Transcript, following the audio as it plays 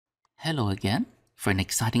Hello again for an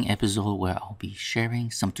exciting episode where I'll be sharing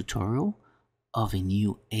some tutorial of a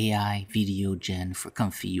new AI video gen for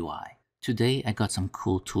ComfyUI. Today I got some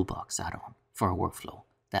cool toolbox add-on for a workflow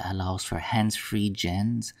that allows for hands-free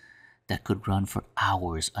gens that could run for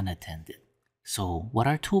hours unattended. So what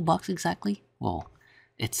are toolbox exactly? Well,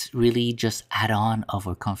 it's really just add-on of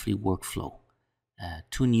our Comfy workflow.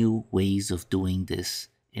 Two new ways of doing this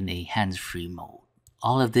in a hands-free mode.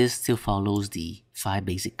 All of this still follows the 5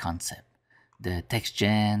 basic concepts: the text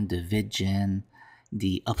gen, the vid gen,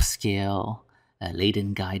 the upscale,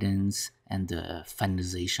 latent guidance, and the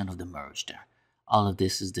finalization of the merge there. All of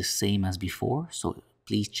this is the same as before, so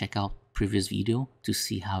please check out previous video to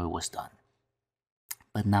see how it was done.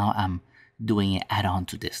 But now I'm doing an add-on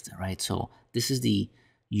to this, right? So this is the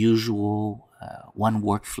usual one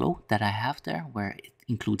workflow that I have there, where it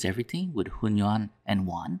includes everything with Hunyan and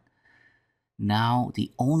Wan. Now,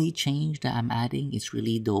 the only change that I'm adding is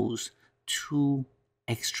really those 2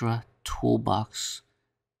 extra toolbox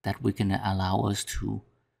that we can allow us to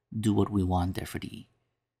do what we want there for the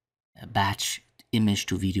batch image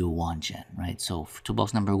to video one gen, right? So for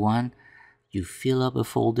toolbox number 1, you fill up a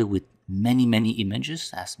folder with many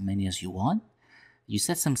images, as many as you want. You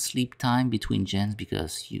set some sleep time between gens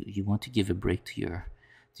because you want to give a break to your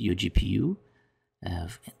GPU.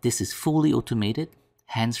 This is fully automated,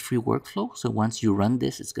 hands-free workflow. So once you run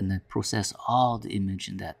this, it's gonna process all the image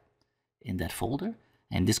in that folder,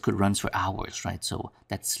 and this could run for hours, right? So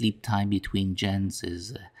that sleep time between gens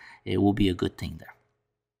is it will be a good thing there.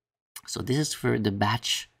 So this is for the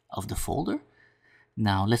batch of the folder.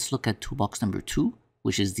 Now let's look at toolbox number 2,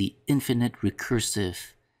 which is the infinite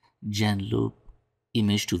recursive gen loop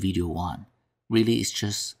image to video one. Really, it's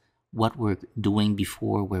just what we're doing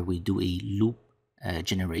before, where we do a loop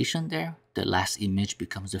generation there. The last image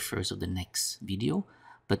becomes the first of the next video,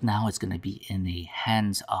 but now it's going to be in a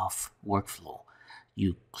hands-off workflow.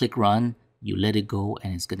 You click run, you let it go,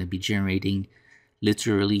 and it's going to be generating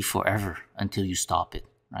literally forever until you stop it,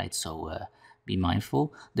 right? So be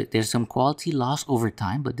mindful that there's some quality loss over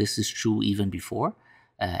time, but this is true even before,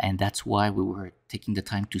 and that's why we were taking the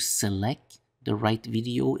time to select the right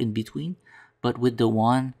video in between. But with the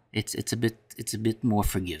one, it's a bit more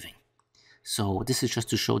forgiving. So this is just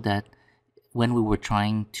to show that when we were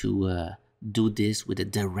trying to do this with a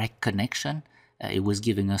direct connection, it was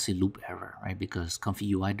giving us a loop error, right? Because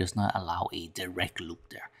ComfyUI does not allow a direct loop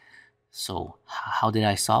there. So how did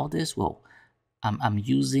I solve this? Well, I'm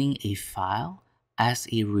using a file as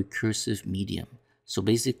a recursive medium. So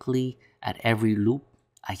basically, at every loop,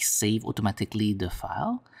 I save automatically the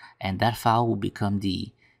file, and that file will become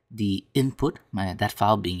the input, that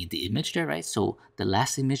file being the image there, right? So the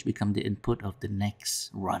last image become the input of the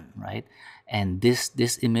next run, right? And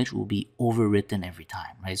this image will be overwritten every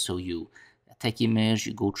time, right? So you take image,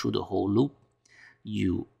 you go through the whole loop,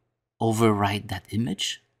 you overwrite that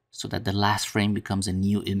image so that the last frame becomes a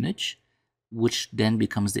new image, which then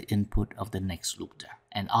becomes the input of the next loop there.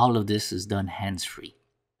 And all of this is done hands-free.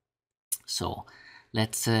 So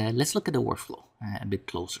let's look at the workflow a bit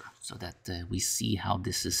closer so that we see how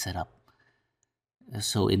this is set up.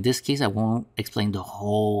 So in this case, I won't explain the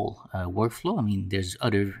whole workflow. I mean, there's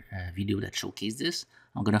other video that showcase this.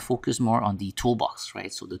 I'm gonna focus more on the toolbox,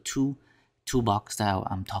 right? So the 2 toolbox that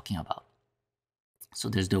I'm talking about. So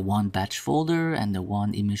there's the one batch folder and the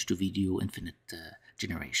one image to video infinite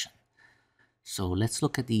generation. So let's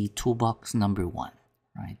look at the toolbox number 1,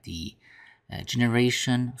 right? The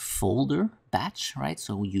generation folder batch, right?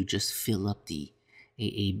 So you just fill up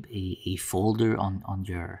a folder on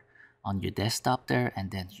your desktop there,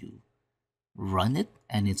 and then you run it,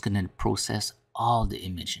 and it's gonna process all the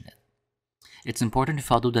image in it. It's important to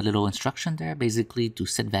follow the little instruction there, basically to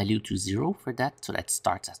set value to 0 for that, so that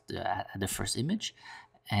starts at the first image,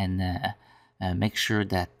 and make sure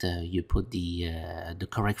that you put the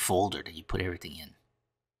correct folder that you put everything in.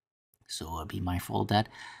 So be mindful of that.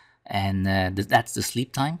 And that's the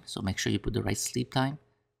sleep time, so make sure you put the right sleep time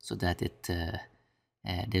so that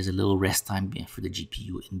there's a little rest time for the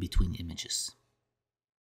GPU in between images.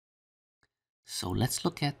 So let's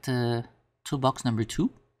look at toolbox number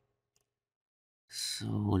 2. So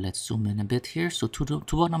let's zoom in a bit here. So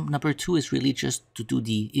toolbox number 2 is really just to do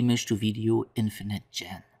the image to video infinite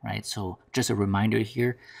gen, right? So just a reminder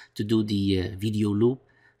here, to do the video loop,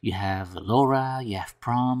 you have Lora, you have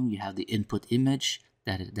prom, you have the input image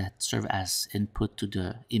that serve as input to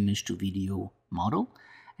the image to video model,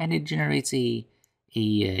 and it generates a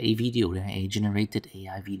video, a generated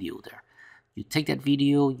AI video there. You take that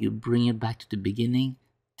video, you bring it back to the beginning,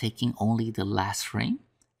 taking only the last frame,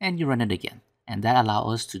 and you run it again. And that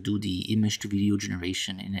allows us to do the image to video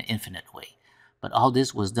generation in an infinite way. But all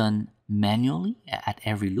this was done manually at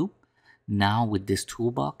every loop. Now with this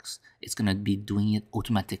toolbox, it's gonna be doing it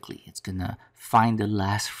automatically. It's gonna find the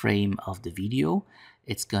last frame of the video.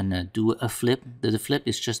 It's gonna do a flip. The flip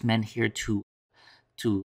is just meant here to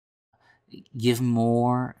give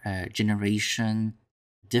more generation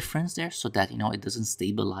difference there, so that it doesn't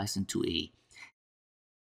stabilize into a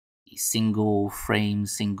single frame,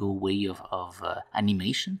 single way of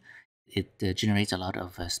animation. It generates a lot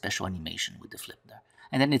of special animation with the flip there.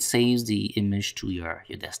 And then it saves the image to your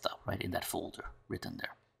desktop, right, in that folder written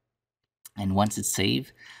there. And once it's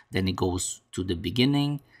saved, then it goes to the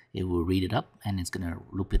beginning, it will read it up, and it's going to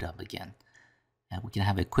loop it up again. We can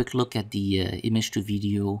have a quick look at the image to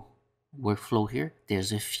video workflow here.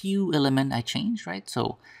 There's a few elements I changed, right?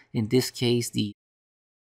 So in this case, the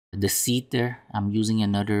seed there, I'm using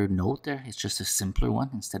another node there. It's just a simpler one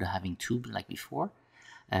instead of having two like before.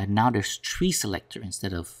 Now there's tree selector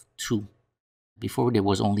instead of two. Before there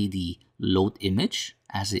was only the load image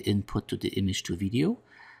as an input to the image to video.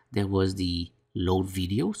 There was the load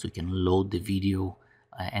video, so you can load the video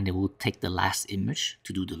and it will take the last image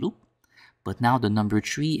to do the loop. But now the number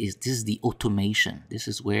 3 is the automation. This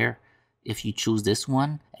is where if you choose this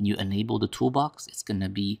one and you enable the toolbox, it's gonna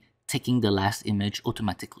be taking the last image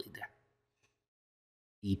automatically there.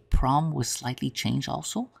 The prompt was slightly changed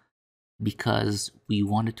also because we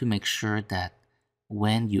wanted to make sure that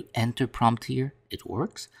when you enter prompt here, it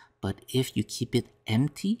works. But if you keep it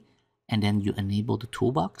empty and then you enable the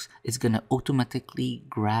toolbox, it's gonna automatically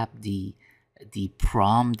grab the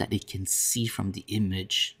prompt that it can see from the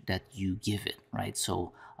image that you give it, right?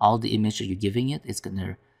 So all the image that you're giving it, it's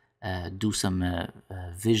gonna do some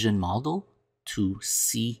vision model to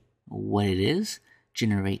see what it is,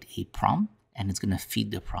 generate a prompt, and it's gonna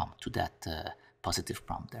feed the prompt to that positive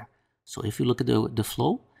prompt there. So if you look at the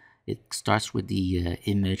flow, it starts with the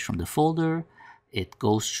image from the folder, it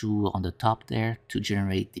goes through on the top there to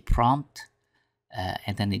generate the prompt,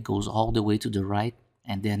 and then it goes all the way to the right,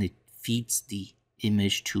 and then it feeds the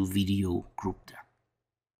image to video group there.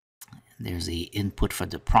 There's a input for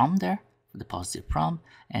the prompt there, for the positive prompt,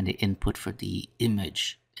 and the input for the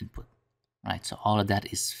image input, right? So all of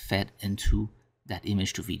that is fed into that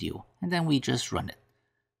image to video, and then we just run it.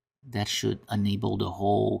 That should enable the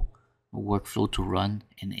whole workflow to run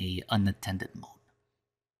in a unattended mode.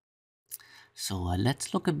 So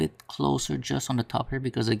let's look a bit closer just on the top here,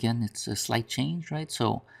 because again, it's a slight change, right?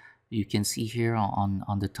 So you can see here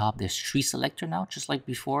on the top, there's tree selector now, just like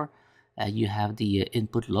before. You have the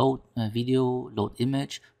input load video, load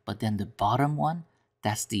image, but then the bottom one,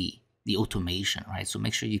 that's the automation, right? So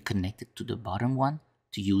make sure you connect it to the bottom one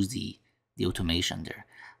to use the automation there.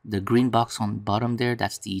 The green box on bottom there,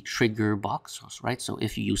 that's the trigger box, right? So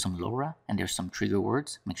if you use some Lora and there's some trigger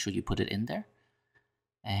words, make sure you put it in there.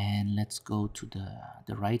 And let's go to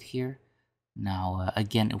the right here. Now,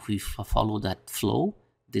 again, if we follow that flow,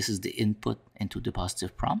 this is the input into the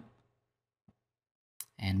positive prompt.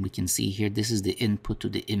 And we can see here, this is the input to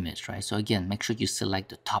the image, right? So again, make sure you select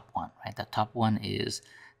the top one, right? The top one is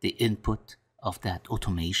the input of that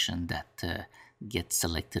automation that gets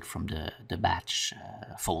selected from the batch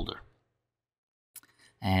folder.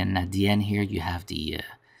 And at the end here, you have the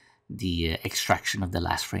extraction of the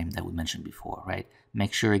last frame that we mentioned before, right?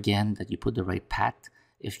 Make sure again that you put the right path.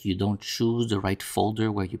 If you don't choose the right folder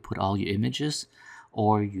where you put all your images,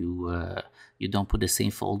 or you don't put the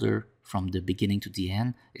same folder from the beginning to the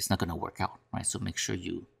end, it's not going to work out, right? So make sure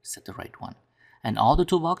you set the right one. And all the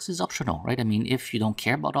toolbox is optional, right? I mean, if you don't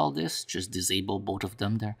care about all this, just disable both of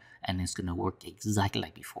them there, and it's going to work exactly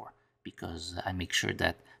like before, because I make sure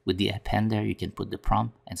that with the append there, you can put the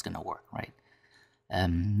prompt and it's going to work, right?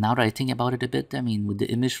 Now that I think about it a bit, I mean, with the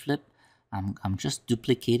image flip, I'm just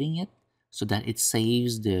duplicating it so that it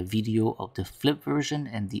saves the video of the flip version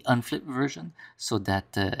and the unflip version, so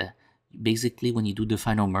that basically when you do the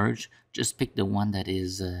final merge, just pick the one that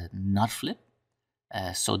is not flip,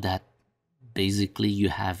 so that basically you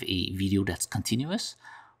have a video that's continuous.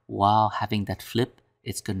 While having that flip,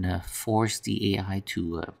 it's gonna force the AI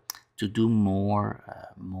to do more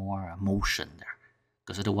motion there.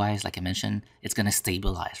 Because otherwise, like I mentioned, it's going to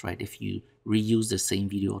stabilize, right? If you reuse the same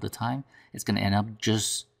video all the time, it's going to end up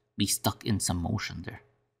just be stuck in some motion there.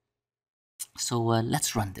 So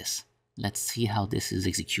let's run this. Let's see how this is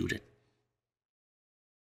executed.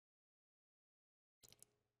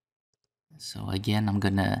 So again, I'm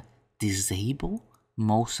going to disable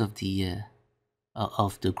most of the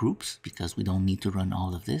groups because we don't need to run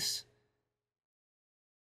all of this.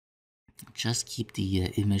 Just keep the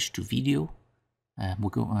image to video. We're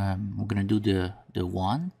gonna do the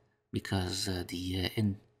one because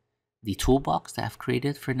the toolbox that I've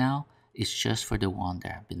created for now is just for the one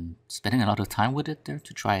there. I've been spending a lot of time with it there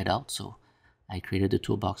to try it out, so I created the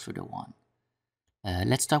toolbox for the one.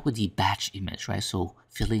 Let's start with the batch image, right? So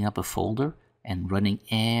filling up a folder and running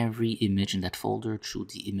every image in that folder through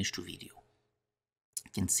the image to video.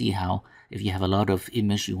 You can see how if you have a lot of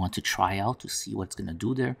image you want to try out to see what's going to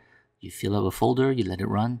do there, you fill up a folder, you let it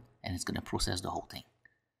run, and it's going to process the whole thing.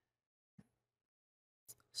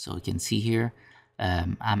 So you can see here,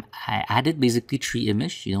 I added basically 3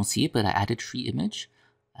 images. You don't see it, but I added 3 images.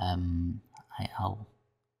 I'm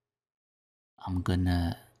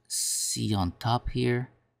gonna see on top here,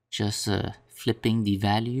 just flipping the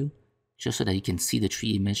value, just so that you can see the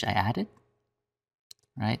 3 images I added,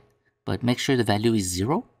 right? But make sure the value is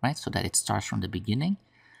 0, right? So that it starts from the beginning.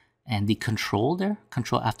 And the control there,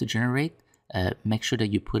 control after generate, make sure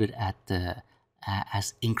that you put it at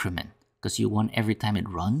as increment, because you want every time it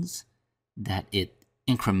runs that it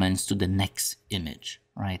increments to the next image,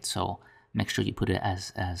 right? So make sure you put it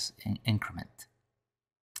as increment.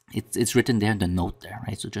 It's written there in the note there,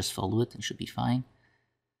 right? So just follow it, it should be fine.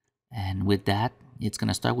 And with that, it's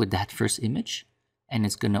gonna start with that first image, and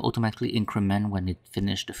it's gonna automatically increment when it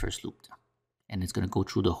finished the first loop there. And it's gonna go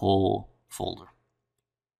through the whole folder.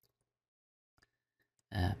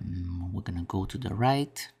 We're gonna go to the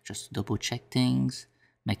right, just to double check things,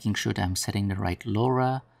 making sure that I'm setting the right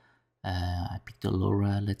Lora. I picked the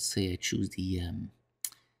Lora. Let's say I choose the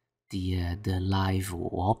live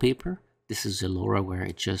wallpaper. This is a Lora where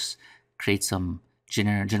it just creates some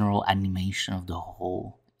general animation of the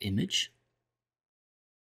whole image,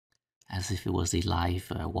 as if it was a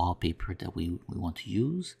live wallpaper that we want to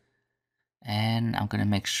use. And I'm gonna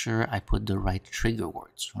make sure I put the right trigger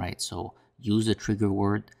words, right? So use a trigger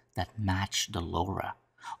word that match the Lora,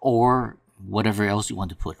 or whatever else you want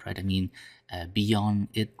to put, right? I mean, beyond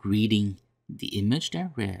it reading the image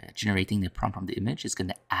there, generating the prompt from the image, it's going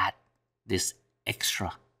to add this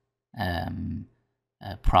extra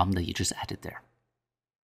prompt that you just added there.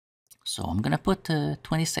 So I'm going to put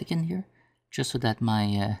 20 seconds here, just so that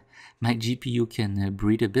my my GPU can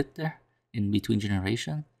breathe a bit there in between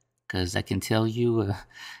generation. Because I can tell you,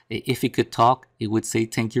 if it could talk, it would say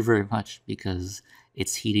thank you very much, because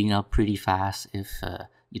it's heating up pretty fast if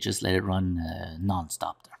you just let it run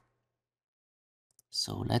non-stop there.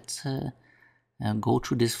 So let's go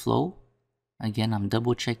through this flow. Again, I'm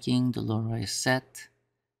double checking the Lora is set.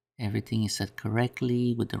 Everything is set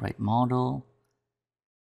correctly with the right model.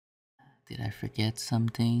 Did I forget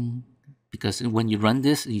something? Because when you run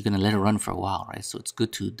this, you're going to let it run for a while, right? So it's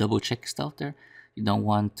good to double check stuff there. You don't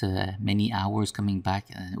want many hours coming back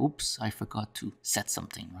and oops, I forgot to set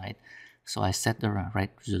something, right? So I set the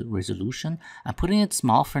right resolution. I'm putting it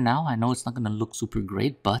small for now. I know it's not going to look super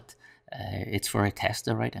great, but it's for a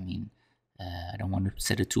tester, right? I mean, I don't want to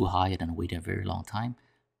set it too high and then wait a very long time.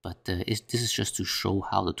 But this is just to show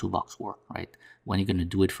how the toolbox works, right? When you're going to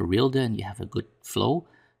do it for real then, you have a good flow,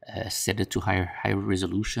 set it to higher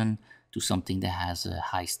resolution, to something that has a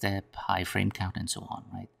high step, high frame count, and so on,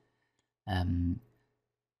 right?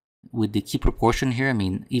 With the key proportion here, I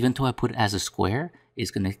mean, even though I put it as a square,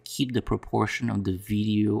 it's going to keep the proportion of the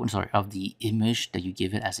video, of the image that you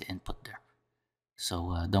give it as an input there.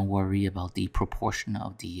 So don't worry about the proportion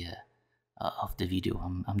of the video.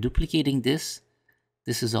 I'm duplicating this.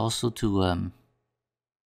 This is also to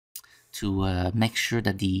make sure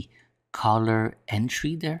that the color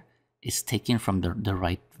entry there is taken from the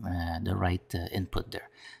right input there.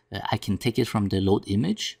 I can take it from the load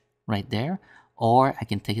image right there, or I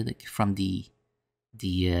can take it from the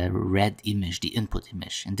red image, the input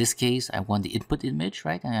image. In this case, I want the input image,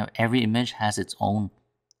 right? And every image has its own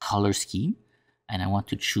color scheme, and I want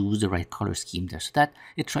to choose the right color scheme there, so that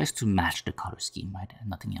it tries to match the color scheme, right? And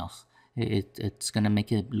nothing else. It's gonna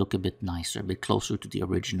make it look a bit nicer, a bit closer to the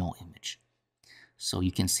original image. So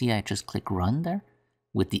you can see I just click run there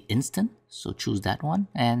with the instant. So choose that one,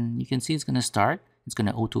 and you can see it's gonna start. It's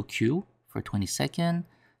gonna auto queue for 20 seconds.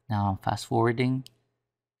 Now I'm fast forwarding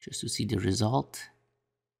just to see the result.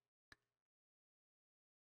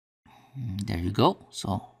 There you go.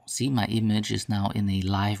 So see, my image is now in a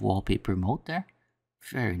live wallpaper mode there.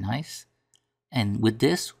 Very nice. And with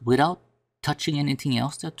this, without touching anything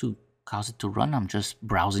else there to cause it to run, I'm just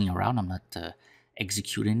browsing around. I'm not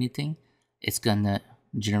executing anything. It's gonna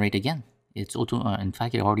generate again. It's auto. In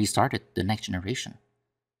fact, it already started the next generation.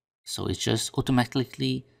 So it's just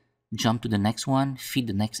automatically jump to the next one, feed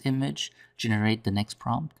the next image, generate the next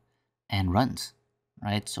prompt, and runs,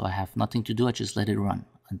 right? So I have nothing to do. I just let it run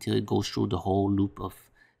until it goes through the whole loop of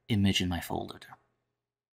image in my folder there.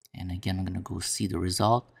 And again, I'm gonna go see the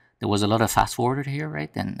result. There was a lot of fast forward here, right?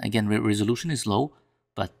 And again, resolution is low,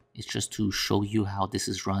 but it's just to show you how this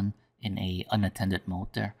is run in a unattended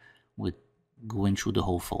mode there with going through the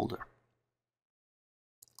whole folder.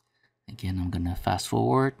 Again, I'm gonna fast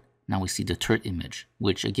forward. Now we see the third image,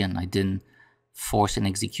 which again, I didn't force and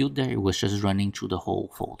execute there. It was just running through the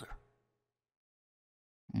whole folder.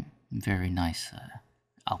 Very nice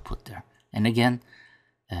output there. And again,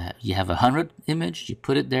 you have 100 image, you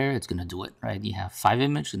put it there, it's gonna do it, right? You have 5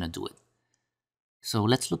 image, it's gonna do it. So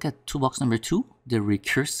let's look at toolbox number 2, the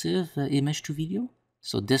recursive image to video.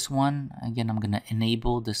 So this one, again, I'm gonna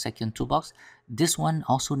enable the second toolbox. This one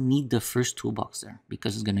also need the first toolbox there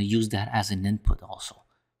because it's gonna use that as an input also.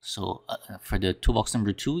 So for the toolbox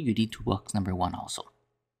number 2, you need toolbox number 1 also.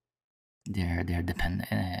 They're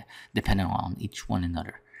dependent on each one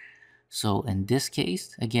another. So in this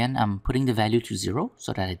case, again, I'm putting the value to 0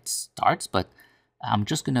 so that it starts, but I'm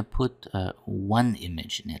just gonna put 1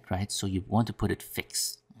 image in it, right? So you want to put it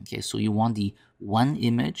fixed. Okay, so you want the 1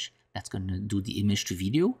 image that's gonna do the image to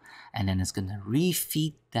video, and then it's gonna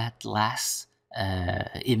refeed that last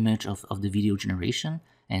image of the video generation,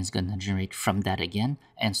 and it's gonna generate from that again,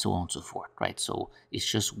 and so on and so forth, right? So it's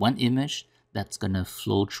just 1 image that's gonna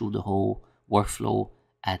flow through the whole workflow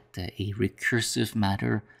at a recursive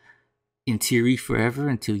manner, in theory forever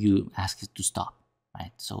until you ask it to stop,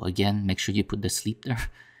 right? So again, make sure you put the sleep there.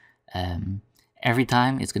 Every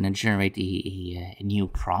time it's gonna generate a new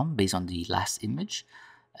prompt based on the last image.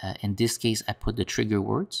 In this case, I put the trigger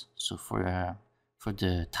words. So for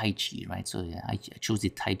the Tai Chi, right? So I chose the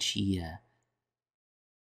Tai Chi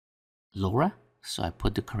Lora. So I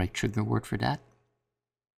put the correct trigger word for that.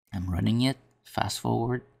 I'm running it, fast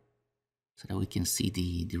forward, so that we can see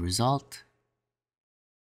the result.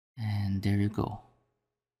 And there you go.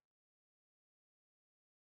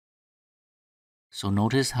 So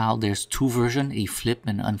notice how there's 2 versions, a flip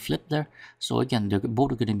and unflip there. So again, they're both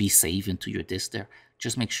going to be saved into your disk there.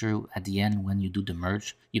 Just make sure at the end when you do the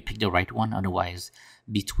merge, you pick the right one. Otherwise,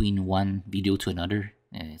 between one video to another,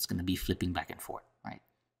 it's going to be flipping back and forth, right?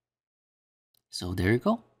 So there you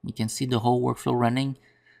go. You can see the whole workflow running,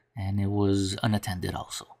 and it was unattended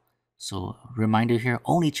also. So reminder here,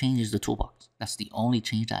 only change is the toolbox. That's the only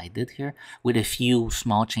change that I did here, with a few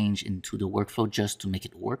small change into the workflow just to make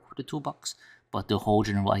it work with the toolbox. But the whole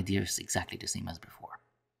general idea is exactly the same as before.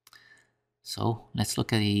 So let's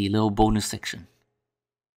look at a little bonus section.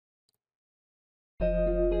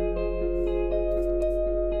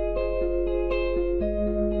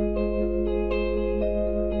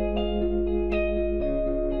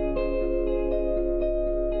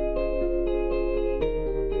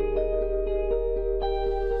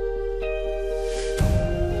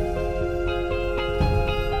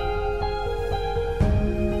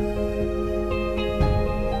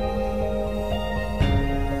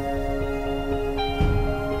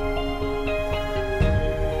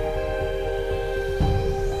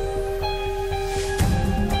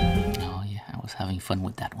 Having fun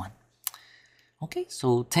with that one. Okay,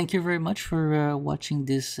 so thank you very much for watching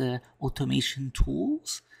this automation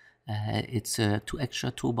tools. It's 2 extra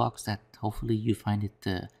toolbox that hopefully you find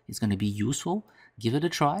it is going to be useful. Give it a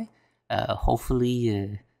try.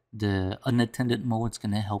 Hopefully the unattended mode is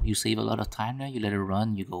going to help you save a lot of time there. You let it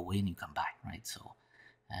run, you go away, and you come back, right? So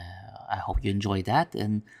I hope you enjoy that,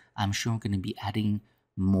 and I'm sure I'm going to be adding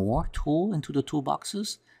more tool into the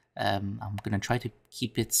toolboxes. I'm going to try to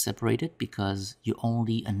keep it separated because you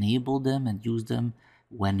only enable them and use them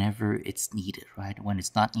whenever it's needed, right? When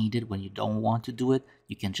it's not needed, when you don't want to do it,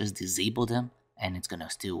 you can just disable them and it's going to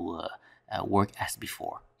still work as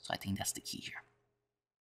before. So I think that's the key here.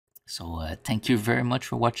 So thank you very much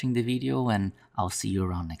for watching the video, and I'll see you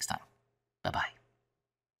around next time. Bye-bye.